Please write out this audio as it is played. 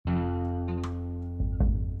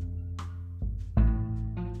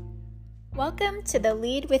Welcome to the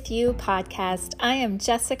Lead With You podcast. I am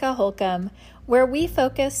Jessica Holcomb, where we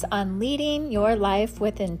focus on leading your life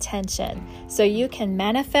with intention so you can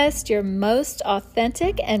manifest your most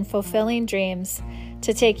authentic and fulfilling dreams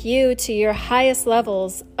to take you to your highest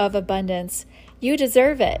levels of abundance. You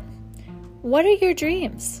deserve it. What are your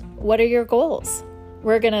dreams? What are your goals?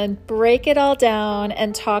 We're going to break it all down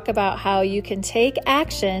and talk about how you can take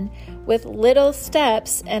action with little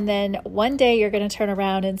steps, and then one day you're going to turn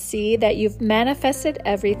around and see that you've manifested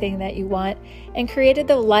everything that you want and created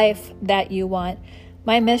the life that you want.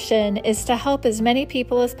 My mission is to help as many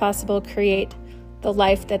people as possible create the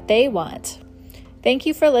life that they want. Thank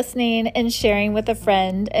you for listening and sharing with a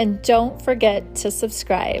friend, and don't forget to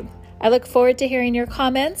subscribe. I look forward to hearing your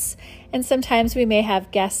comments, and sometimes we may have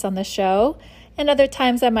guests on the show, and other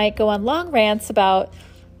times I might go on long rants about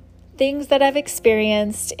things that I've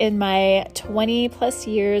experienced in my 20 plus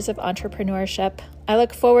years of entrepreneurship. I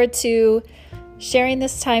look forward to sharing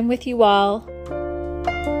this time with you all.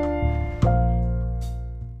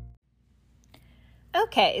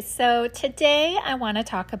 Okay, so today I want to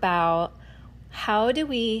talk about how do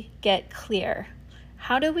we get clear?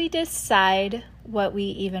 How do we decide what we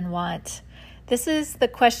even want? This is the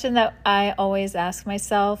question that I always ask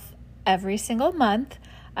myself every single month.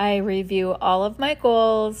 I review all of my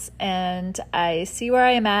goals and I see where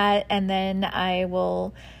I am at, and then I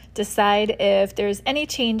will decide if there's any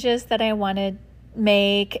changes that I want to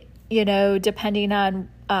make, depending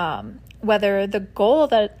on whether the goal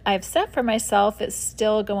that I've set for myself is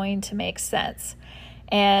still going to make sense.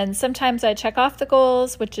 And sometimes I check off the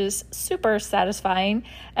goals, which is super satisfying.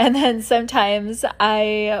 And then sometimes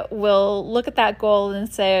I will look at that goal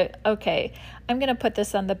and say, okay, I'm going to put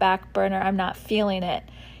this on the back burner. I'm not feeling it,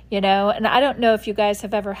 And I don't know if you guys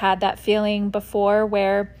have ever had that feeling before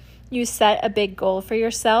where you set a big goal for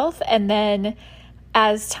yourself, and then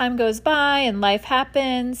as time goes by and life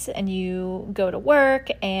happens and you go to work,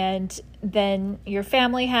 and then your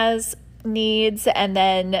family has needs, and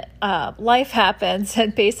then life happens,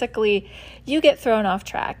 and basically you get thrown off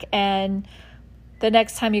track. And the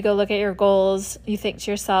next time you go look at your goals, you think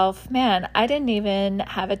to yourself, man, I didn't even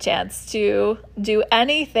have a chance to do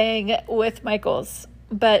anything with my goals.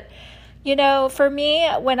 But, for me,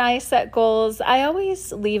 when I set goals, I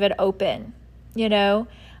always leave it open,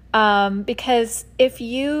 because if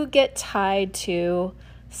you get tied to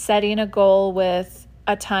setting a goal with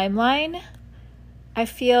a timeline, I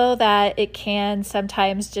feel that it can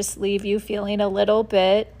sometimes just leave you feeling a little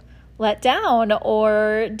bit let down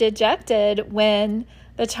or dejected when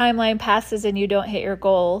the timeline passes and you don't hit your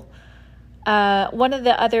goal. One of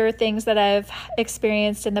the other things that I've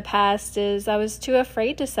experienced in the past is I was too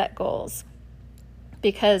afraid to set goals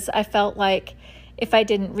because I felt like if I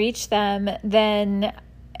didn't reach them, then,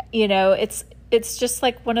 it's just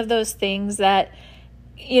like one of those things that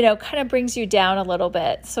kind of brings you down a little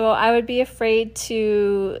bit. So I would be afraid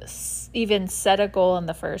to even set a goal in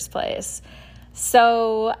the first place.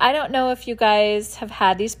 So I don't know if you guys have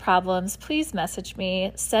had these problems. Please message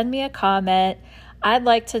me, send me a comment. I'd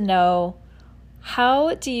like to know,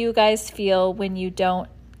 how do you guys feel when you don't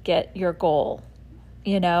get your goal?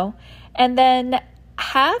 And then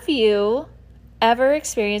have you ever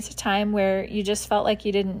experienced a time where you just felt like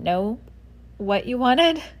you didn't know what you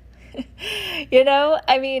wanted?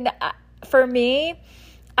 For me,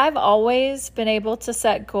 I've always been able to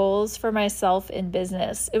set goals for myself in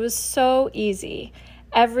business. It was so easy.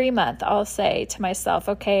 Every month I'll say to myself,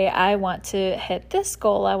 okay, I want to hit this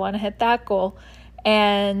goal. I want to hit that goal.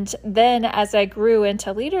 And then as I grew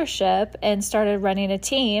into leadership and started running a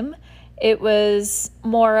team, it was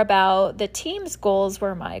more about the team's goals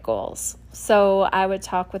were my goals. So I would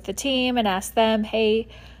talk with the team and ask them, hey,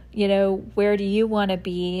 where do you want to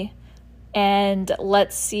be? And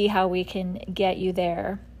let's see how we can get you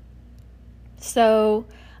there. So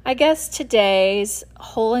I guess today's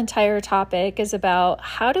whole entire topic is about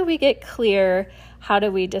how do we get clear? How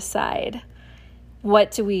do we decide?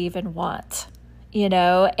 What do we even want?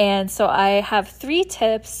 And so I have 3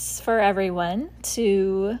 tips for everyone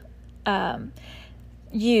to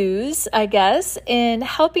use, I guess, in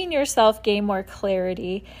helping yourself gain more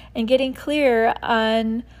clarity and getting clear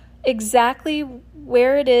on exactly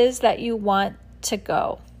where it is that you want to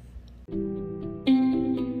go.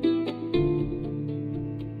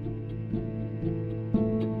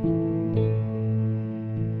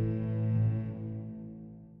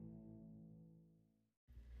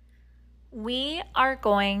 We are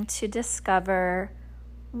going to discover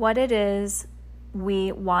what it is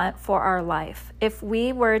we want for our life. If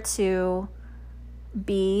we were to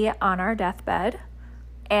be on our deathbed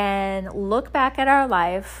and look back at our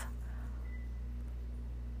life,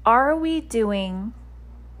 are we doing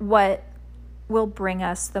what will bring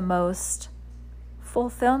us the most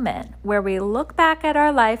fulfillment, where we look back at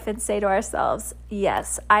our life and say to ourselves,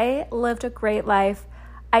 yes, I lived a great life.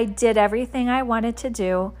 I did everything I wanted to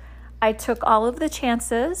do. I took all of the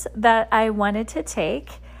chances that I wanted to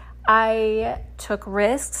take. I took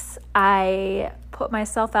risks. I put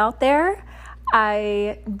myself out there.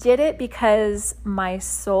 I did it because my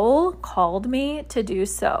soul called me to do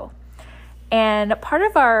so. And part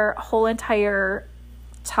of our whole entire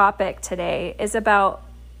topic today is about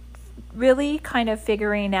really kind of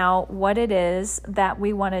figuring out what it is that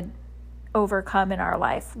we want to overcome in our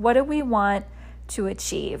life. What do we want to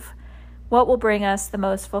achieve? What will bring us the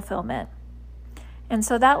most fulfillment? And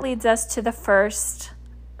so that leads us to the first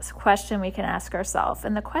question we can ask ourselves.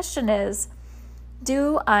 And the question is,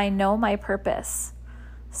 do I know my purpose?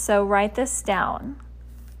 So write this down.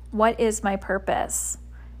 What is my purpose?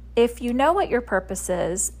 If you know what your purpose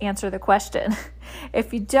is, answer the question.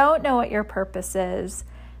 If you don't know what your purpose is,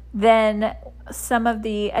 then some of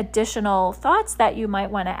the additional thoughts that you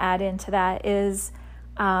might want to add into that is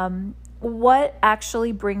what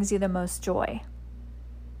actually brings you the most joy.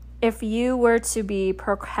 If you were to be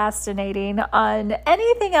procrastinating on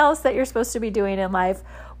anything else that you're supposed to be doing in life,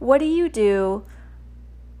 what do you do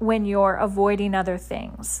when you're avoiding other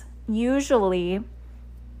things? Usually,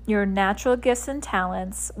 your natural gifts and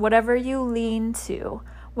talents, whatever you lean to,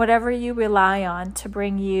 whatever you rely on to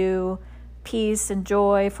bring you peace and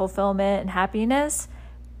joy, fulfillment and happiness,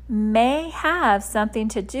 may have something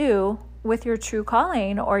to do with your true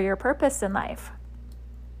calling or your purpose in life.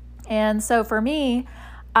 And so for me,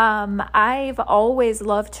 I've always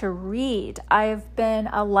loved to read. I've been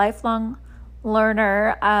a lifelong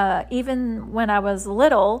learner. Even when I was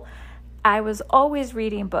little, I was always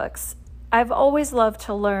reading books. I've always loved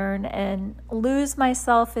to learn and lose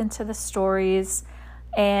myself into the stories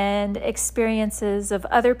and experiences of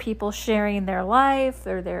other people sharing their life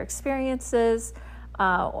or their experiences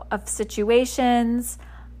of situations.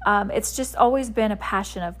 It's just always been a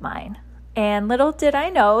passion of mine. And little did I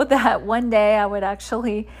know that one day I would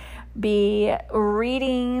actually be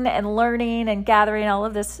reading and learning and gathering all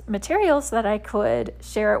of this material so that I could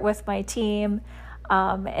share it with my team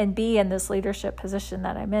and be in this leadership position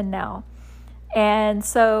that I'm in now. And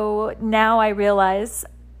so now I realize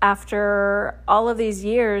after all of these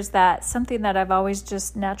years that something that I've always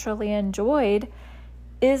just naturally enjoyed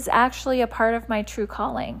is actually a part of my true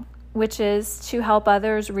calling, which is to help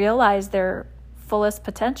others realize their fullest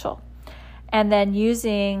potential. And then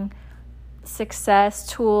using success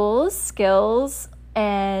tools, skills,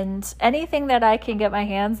 and anything that I can get my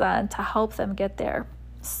hands on to help them get there.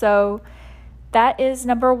 So that is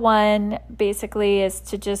number one, basically, is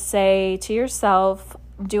to just say to yourself,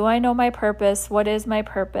 do I know my purpose? What is my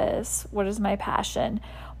purpose? What is my passion?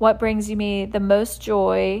 What brings me the most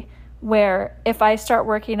joy? Where if I start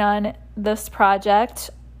working on this project,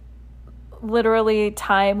 literally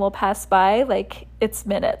time will pass by like it's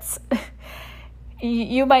minutes.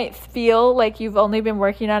 You might feel like you've only been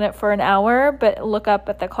working on it for an hour, but look up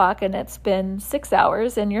at the clock and it's been 6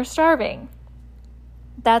 hours and you're starving.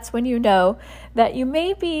 That's when you know that you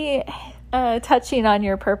may be touching on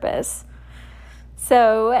your purpose.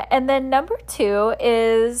 So, and then number two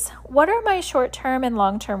is, what are my short-term and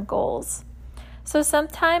long-term goals? So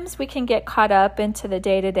sometimes we can get caught up into the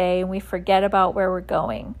day-to-day and we forget about where we're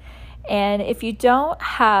going. And if you don't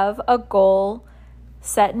have a goal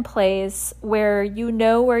set in place where you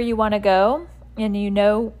know where you want to go and you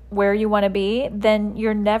know where you want to be, then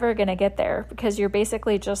you're never going to get there because you're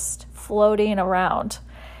basically just floating around.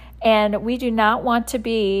 And we do not want to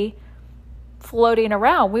be floating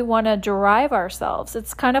around. We want to drive ourselves.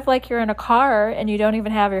 It's kind of like you're in a car and you don't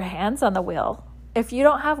even have your hands on the wheel. If you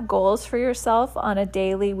don't have goals for yourself on a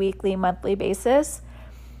daily, weekly, monthly basis,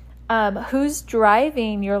 who's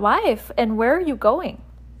driving your life and where are you going?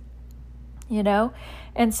 You know?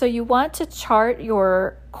 And so you want to chart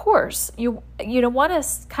your course. You want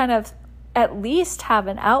to kind of at least have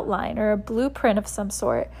an outline or a blueprint of some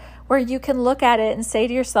sort where you can look at it and say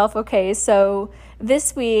to yourself, okay, so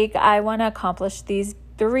this week I want to accomplish these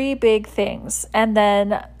 3 big things. And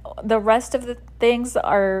then the rest of the things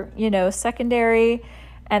are, secondary.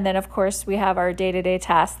 And then, of course, we have our day-to-day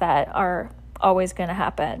tasks that are always going to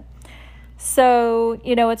happen. So,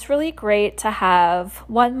 it's really great to have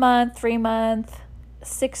 1 month, 3 month,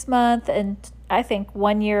 6 month, and I think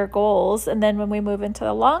 1 year goals. And then when we move into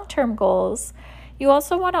the long-term goals, you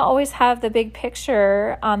also want to always have the big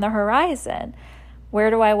picture on the horizon.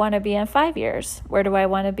 Where do I want to be in 5 years? Where do I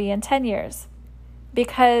want to be in 10 years?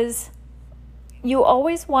 Because you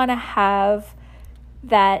always want to have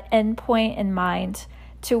that end point in mind.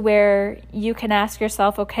 to where you can ask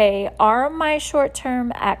yourself, okay, are my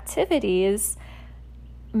short-term activities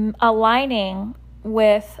aligning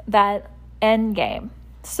with that end game?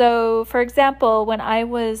 So, for example, when I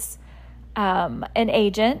was an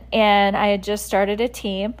agent and I had just started a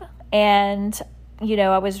team, and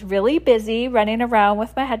I was really busy running around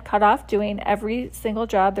with my head cut off, doing every single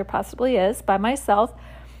job there possibly is by myself,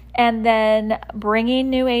 and then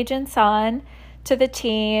bringing new agents on to the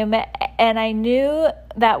team. And I knew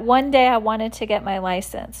that one day I wanted to get my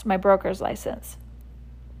license, my broker's license,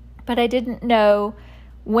 but I didn't know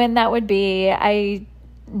when that would be.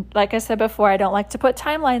 Like I said before, I don't like to put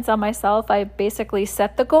timelines on myself. I basically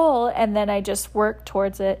set the goal and then I just work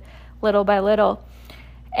towards it little by little.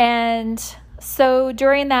 And so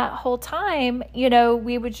during that whole time,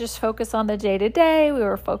 we would just focus on the day-to-day. We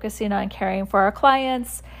were focusing on caring for our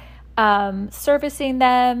clients, servicing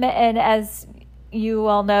them. And as you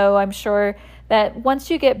all know, I'm sure that once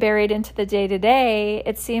you get buried into the day-to-day,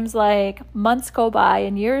 it seems like months go by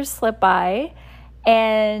and years slip by,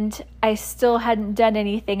 and I still hadn't done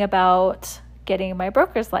anything about getting my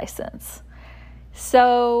broker's license.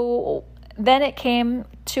 So then it came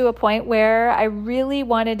to a point where I really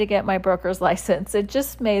wanted to get my broker's license. It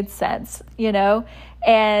just made sense,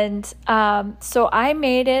 And so I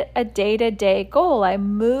made it a day-to-day goal. I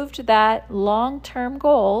moved that long-term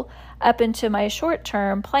goal up into my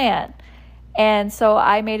short-term plan. And so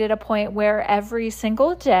I made it a point where every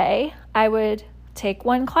single day I would take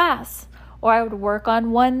one class, or I would work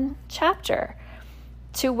on one chapter,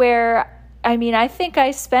 to where, I think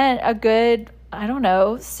I spent a good,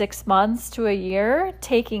 6 months to a year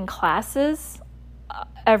taking classes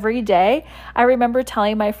every day. I remember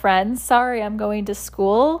telling my friends, sorry, I'm going to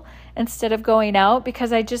school instead of going out,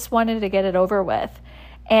 because I just wanted to get it over with.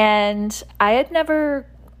 And I had never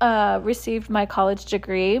received my college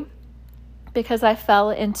degree because I fell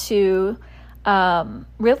into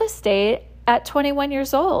real estate at 21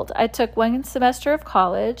 years old. I took one semester of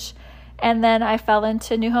college, and then I fell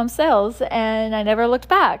into new home sales, and I never looked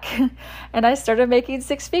back. And I started making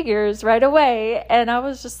 6 figures right away. And I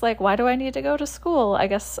was just like, why do I need to go to school? I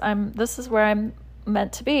guess this is where I'm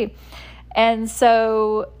meant to be. And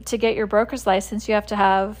so to get your broker's license, you have to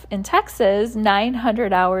have, in Texas,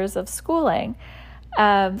 900 hours of schooling.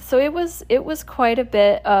 So it was quite a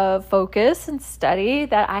bit of focus and study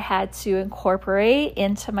that I had to incorporate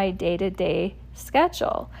into my day-to-day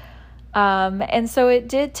schedule. And so it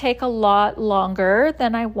did take a lot longer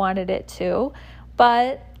than I wanted it to,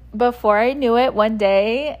 but before I knew it, one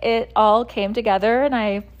day it all came together and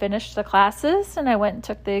I finished the classes and I went and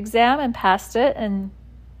took the exam and passed it and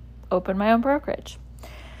opened my own brokerage.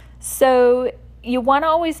 So you want to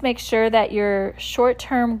always make sure that your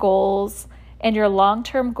short-term goals and your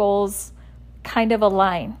long-term goals kind of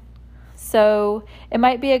align. So it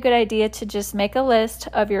might be a good idea to just make a list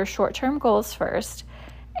of your short-term goals first,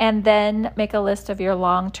 and then make a list of your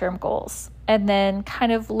long-term goals, and then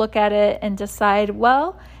kind of look at it and decide,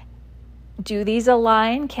 well, do these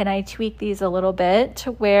align? Can I tweak these a little bit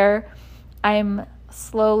to where I'm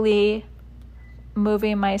slowly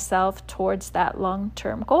moving myself towards that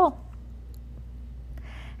long-term goal?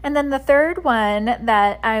 And then the third one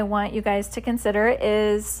that I want you guys to consider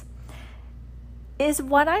is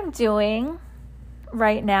what I'm doing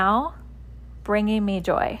right now bringing me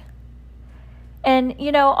joy? And,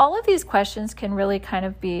 all of these questions can really kind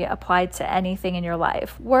of be applied to anything in your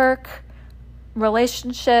life: work,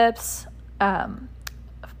 relationships,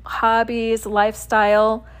 hobbies,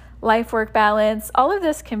 lifestyle, life-work balance. All of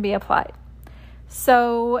this can be applied.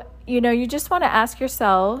 So, you just want to ask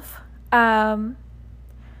yourself,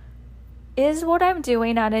 is what I'm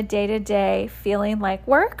doing on a day-to-day feeling like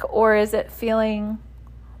work, or is it feeling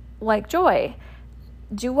like joy?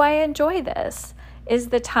 Do I enjoy this? Is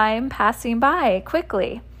the time passing by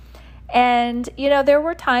quickly? And, there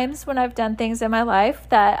were times when I've done things in my life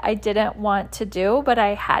that I didn't want to do, but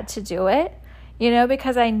I had to do it,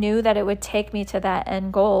 because I knew that it would take me to that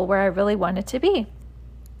end goal where I really wanted to be.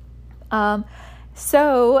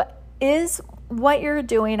 So is what you're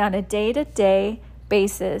doing on a day-to-day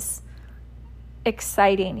basis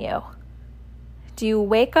exciting you? Do you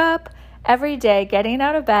wake up every day getting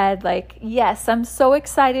out of bed like, yes, I'm so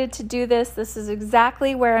excited to do this. This is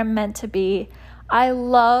exactly where I'm meant to be. I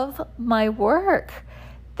love my work,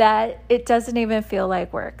 that it doesn't even feel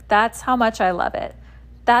like work. That's how much I love it.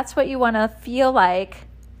 That's what you want to feel like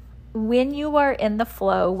when you are in the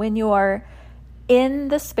flow, when you are in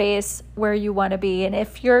the space where you want to be. And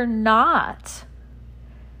if you're not,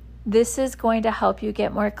 this is going to help you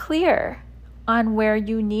get more clear on where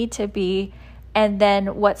you need to be and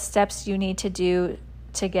then what steps you need to do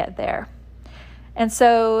to get there. And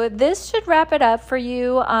so this should wrap it up for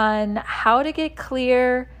you on how to get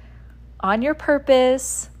clear on your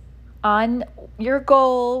purpose, on your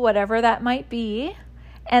goal, whatever that might be.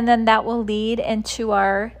 And then that will lead into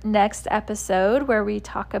our next episode where we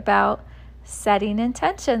talk about setting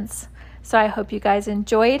intentions. So I hope you guys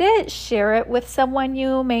enjoyed it. Share it with someone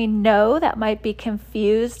you may know that might be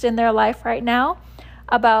confused in their life right now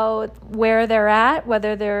about where they're at,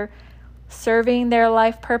 whether they're serving their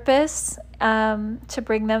life purpose to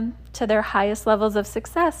bring them to their highest levels of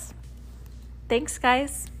success. Thanks,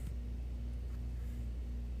 guys.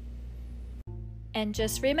 And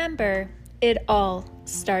just remember, it all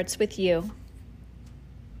starts with you.